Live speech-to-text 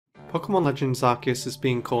Pokémon Legends Arceus is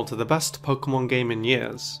being called the best Pokémon game in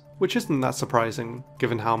years, which isn't that surprising,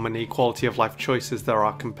 given how many quality of life choices there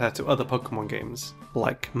are compared to other Pokémon games,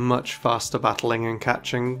 like much faster battling and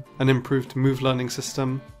catching, an improved move learning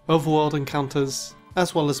system, overworld encounters,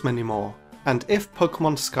 as well as many more. And if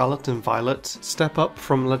Pokémon Scarlet and Violet step up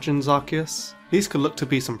from Legends Arceus, these could look to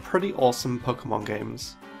be some pretty awesome Pokémon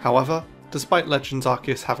games. However, despite Legends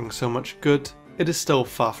Arceus having so much good, it is still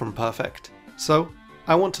far from perfect. So,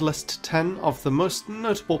 I want to list 10 of the most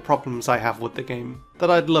notable problems I have with the game that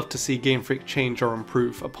I'd love to see Game Freak change or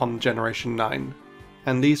improve upon Generation 9.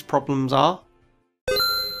 And these problems are: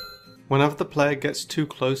 whenever the player gets too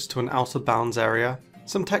close to an outer bounds area,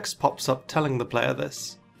 some text pops up telling the player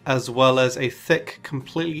this, as well as a thick,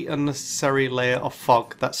 completely unnecessary layer of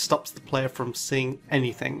fog that stops the player from seeing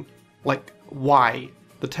anything. Like, why?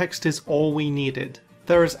 The text is all we needed.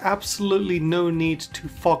 There is absolutely no need to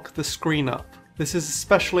fog the screen up. This is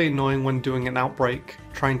especially annoying when doing an outbreak,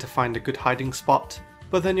 trying to find a good hiding spot,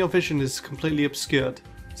 but then your vision is completely obscured,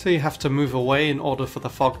 so you have to move away in order for the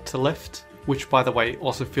fog to lift, which by the way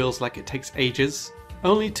also feels like it takes ages,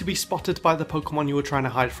 only to be spotted by the Pokemon you were trying to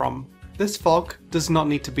hide from. This fog does not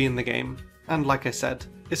need to be in the game, and like I said,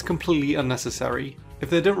 it's completely unnecessary. If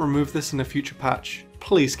they don't remove this in a future patch,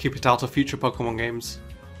 please keep it out of future Pokemon games.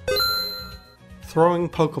 Throwing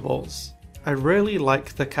Pokeballs. I really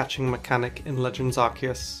like the catching mechanic in Legends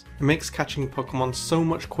Arceus. It makes catching Pokemon so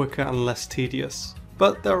much quicker and less tedious,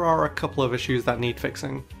 but there are a couple of issues that need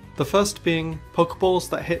fixing. The first being Pokeballs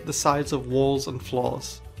that hit the sides of walls and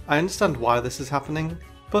floors. I understand why this is happening,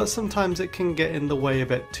 but sometimes it can get in the way a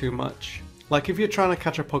bit too much. Like if you're trying to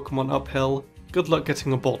catch a Pokemon uphill, good luck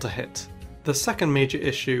getting a ball to hit. The second major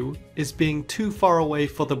issue is being too far away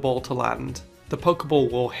for the ball to land. The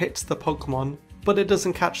Pokeball will hit the Pokemon, but it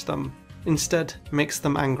doesn't catch them. Instead, makes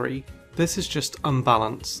them angry. This is just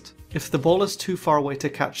unbalanced. If the ball is too far away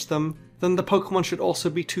to catch them, then the Pokemon should also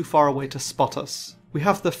be too far away to spot us. We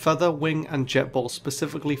have the Feather, Wing and Jet Ball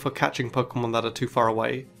specifically for catching Pokemon that are too far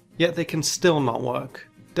away, yet they can still not work.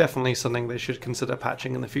 Definitely something they should consider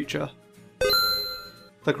patching in the future.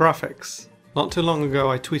 The graphics. Not too long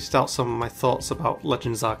ago I tweeted out some of my thoughts about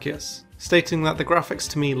Legends Arceus, stating that the graphics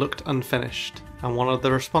to me looked unfinished, and one of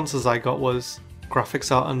the responses I got was,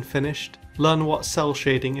 "Graphics are unfinished? Learn what cell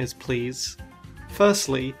shading is, please."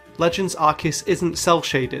 Firstly, Legends Arceus isn't cell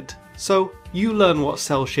shaded, so you learn what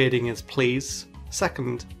cell shading is, please.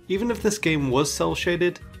 Second, even if this game was cell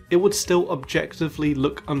shaded, it would still objectively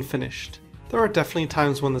look unfinished. There are definitely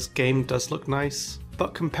times when this game does look nice,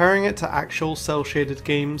 but comparing it to actual cell shaded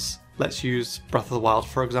games, let's use Breath of the Wild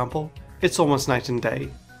for example, it's almost night and day.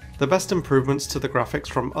 The best improvements to the graphics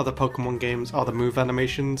from other Pokemon games are the move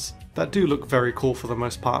animations, that do look very cool for the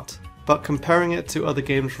most part, but comparing it to other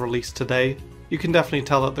games released today, you can definitely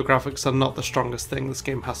tell that the graphics are not the strongest thing this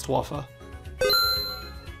game has to offer.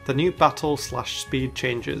 The new battle/speed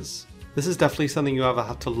changes. This is definitely something you either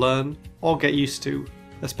have to learn or get used to,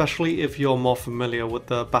 especially if you're more familiar with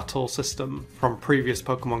the battle system from previous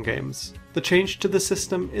Pokemon games. The change to the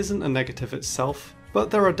system isn't a negative itself, but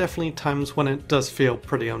there are definitely times when it does feel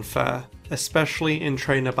pretty unfair, especially in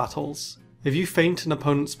trainer battles. If you feint an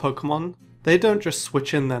opponent's Pokemon, they don't just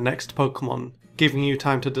switch in their next Pokemon, giving you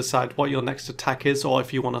time to decide what your next attack is or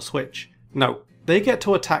if you want to switch. No, they get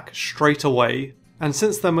to attack straight away, and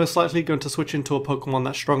since they're most likely going to switch into a Pokemon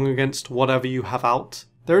that's strong against whatever you have out,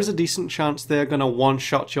 there is a decent chance they're going to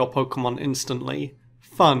one-shot your Pokemon instantly.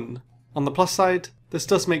 Fun. On the plus side, this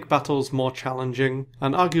does make battles more challenging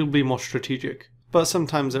and arguably more strategic, but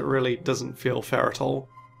sometimes it really doesn't feel fair at all.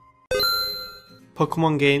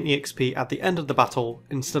 Pokemon gain EXP at the end of the battle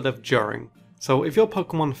instead of during. So if your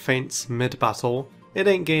Pokemon faints mid-battle, it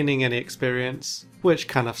ain't gaining any experience, which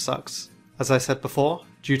kind of sucks. As I said before,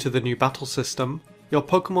 due to the new battle system, your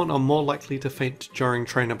Pokemon are more likely to faint during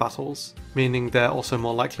trainer battles, meaning they're also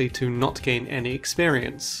more likely to not gain any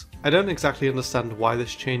experience. I don't exactly understand why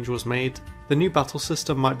this change was made. The new battle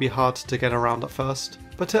system might be hard to get around at first,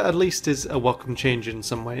 but it at least is a welcome change in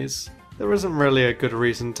some ways. There isn't really a good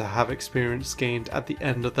reason to have experience gained at the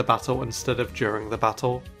end of the battle instead of during the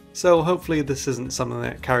battle, so hopefully this isn't something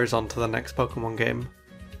that carries on to the next Pokemon game.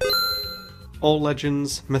 All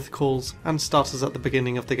legends, mythicals, and starters at the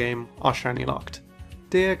beginning of the game are shiny locked.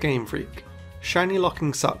 Dear Game Freak, shiny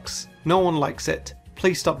locking sucks, no one likes it,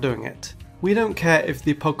 please stop doing it. We don't care if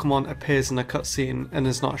the Pokemon appears in a cutscene and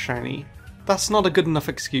is not shiny. That's not a good enough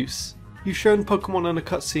excuse. You've shown Pokemon in a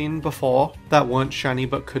cutscene before that weren't shiny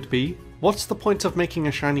but could be. What's the point of making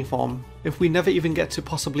a shiny form if we never even get to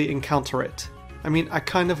possibly encounter it? I mean, I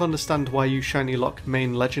kind of understand why you shiny lock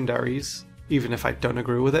main legendaries, even if I don't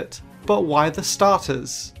agree with it, but why the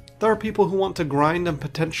starters? There are people who want to grind and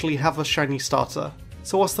potentially have a shiny starter,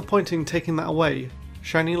 so what's the point in taking that away?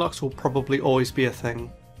 Shiny locks will probably always be a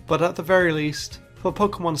thing, but at the very least, for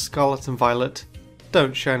Pokemon Scarlet and Violet,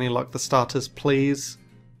 don't shiny lock the starters, please.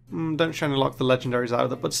 Don't shiny lock the legendaries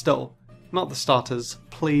either, but still, not the starters,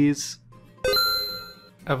 please.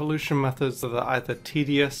 Evolution methods that are either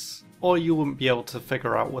tedious, or you wouldn't be able to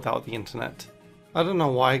figure out without the internet. I don't know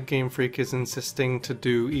why Game Freak is insisting to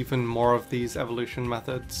do even more of these evolution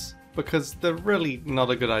methods, because they're really not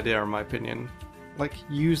a good idea in my opinion. Like,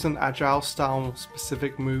 use an agile style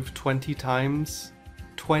specific move 20 times?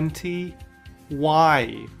 20?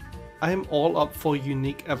 Why? I am all up for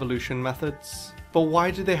unique evolution methods, but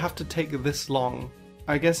why do they have to take this long?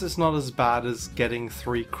 I guess it's not as bad as getting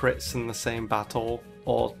 3 crits in the same battle,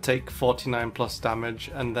 or take 49 plus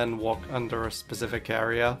damage and then walk under a specific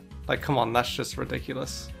area. Like, come on, that's just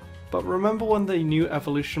ridiculous. But remember when the new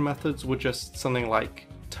evolution methods were just something like,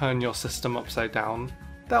 turn your system upside down?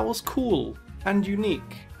 That was cool, and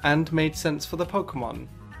unique, and made sense for the Pokemon.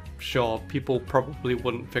 Sure, people probably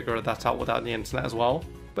wouldn't figure that out without the internet as well,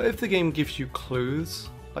 but if the game gives you clues,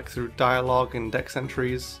 like through dialogue and dex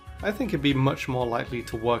entries, I think it'd be much more likely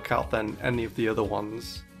to work out than any of the other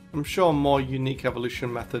ones. I'm sure more unique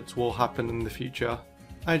evolution methods will happen in the future.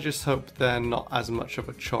 I just hope they're not as much of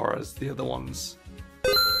a chore as the other ones.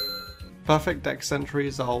 Perfect dex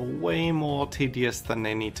entries are way more tedious than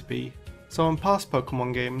they need to be. So in past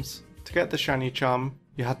Pokemon games, to get the shiny charm,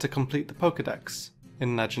 you had to complete the Pokédex.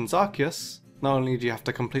 In Legends Arceus, not only do you have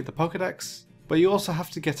to complete the Pokédex, but you also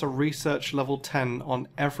have to get a research level 10 on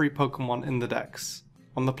every Pokemon in the dex.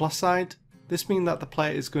 On the plus side, this means that the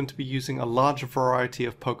player is going to be using a large variety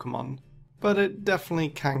of Pokemon, but it definitely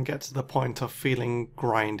can get to the point of feeling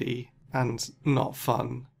grindy and not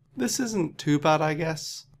fun. This isn't too bad, I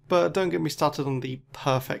guess, but don't get me started on the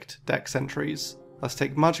perfect dex entries. Let's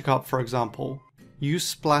take Magikarp for example. Use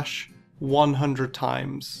Splash 100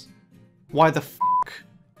 times. Why the f***?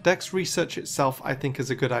 Dex research itself I think is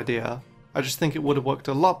a good idea. I just think it would have worked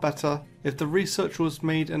a lot better if the research was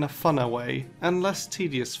made in a funner way and less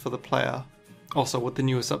tedious for the player. Also, with the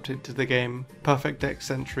newest update to the game, perfect dex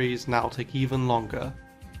entries now take even longer.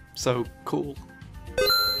 So cool.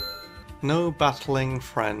 No battling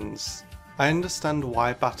friends. I understand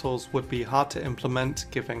why battles would be hard to implement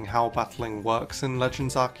given how battling works in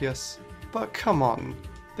Legends Arceus, but come on,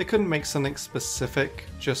 they couldn't make something specific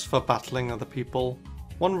just for battling other people.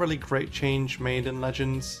 One really great change made in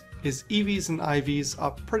Legends is EVs and IVs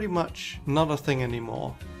are pretty much not a thing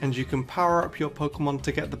anymore, and you can power up your Pokemon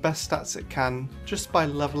to get the best stats it can just by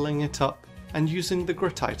leveling it up and using the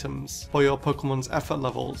grit items for your Pokemon's effort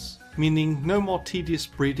levels, meaning no more tedious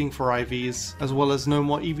breeding for IVs as well as no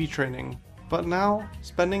more EV training. But now,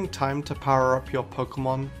 spending time to power up your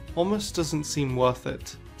Pokemon almost doesn't seem worth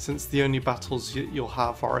it, since the only battles you'll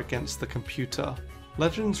have are against the computer.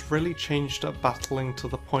 Legends really changed up battling to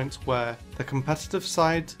the point where the competitive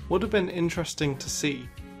side would have been interesting to see,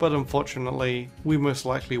 but unfortunately, we most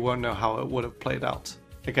likely won't know how it would have played out.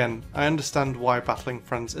 Again, I understand why battling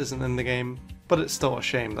friends isn't in the game, but it's still a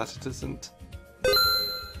shame that it isn't.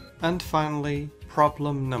 And finally,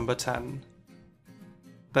 problem number 10.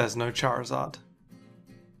 There's no Charizard.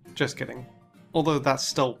 Just kidding. Although that's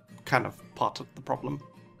still kind of part of the problem.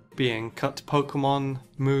 Being cut Pokemon,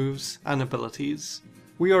 moves, and abilities.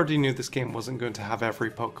 We already knew this game wasn't going to have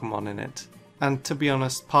every Pokemon in it, and to be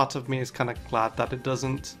honest, part of me is kinda glad that it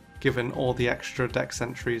doesn't, given all the extra dex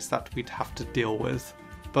entries that we'd have to deal with.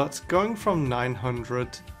 But going from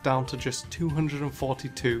 900 down to just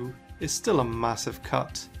 242 is still a massive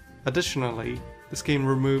cut. Additionally, this game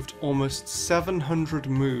removed almost 700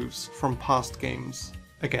 moves from past games.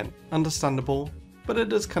 Again, understandable, but it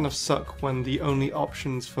does kind of suck when the only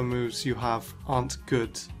options for moves you have aren't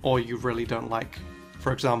good or you really don't like.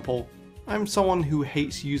 For example, I'm someone who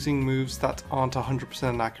hates using moves that aren't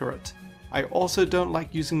 100% accurate. I also don't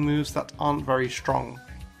like using moves that aren't very strong.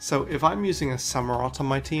 So if I'm using a Samurott on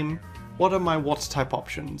my team, what are my water type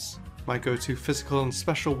options? My go-to physical and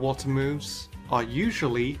special water moves are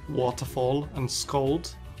usually Waterfall and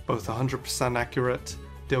Scald, both 100% accurate,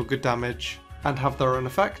 deal good damage, and have their own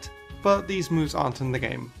effect, but these moves aren't in the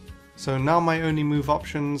game. So now my only move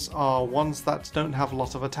options are ones that don't have a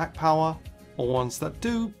lot of attack power, or ones that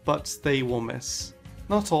do, but they will miss.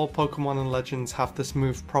 Not all Pokemon and Legends have this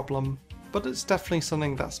move problem, but it's definitely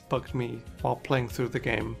something that's bugged me while playing through the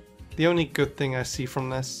game. The only good thing I see from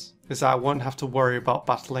this is that I won't have to worry about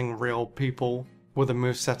battling real people with a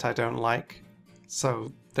moveset I don't like.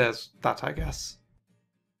 So there's that, I guess.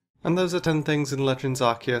 And those are 10 things in Legends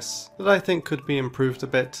Arceus that I think could be improved a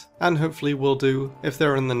bit, and hopefully will do if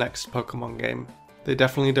they're in the next Pokemon game. They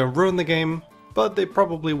definitely don't ruin the game, but they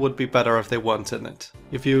probably would be better if they weren't in it.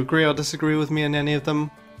 If you agree or disagree with me on any of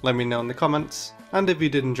them, let me know in the comments, and if you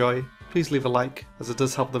did enjoy, please leave a like, as it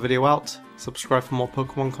does help the video out, subscribe for more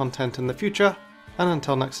Pokemon content in the future, and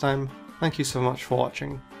until next time, thank you so much for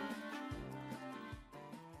watching.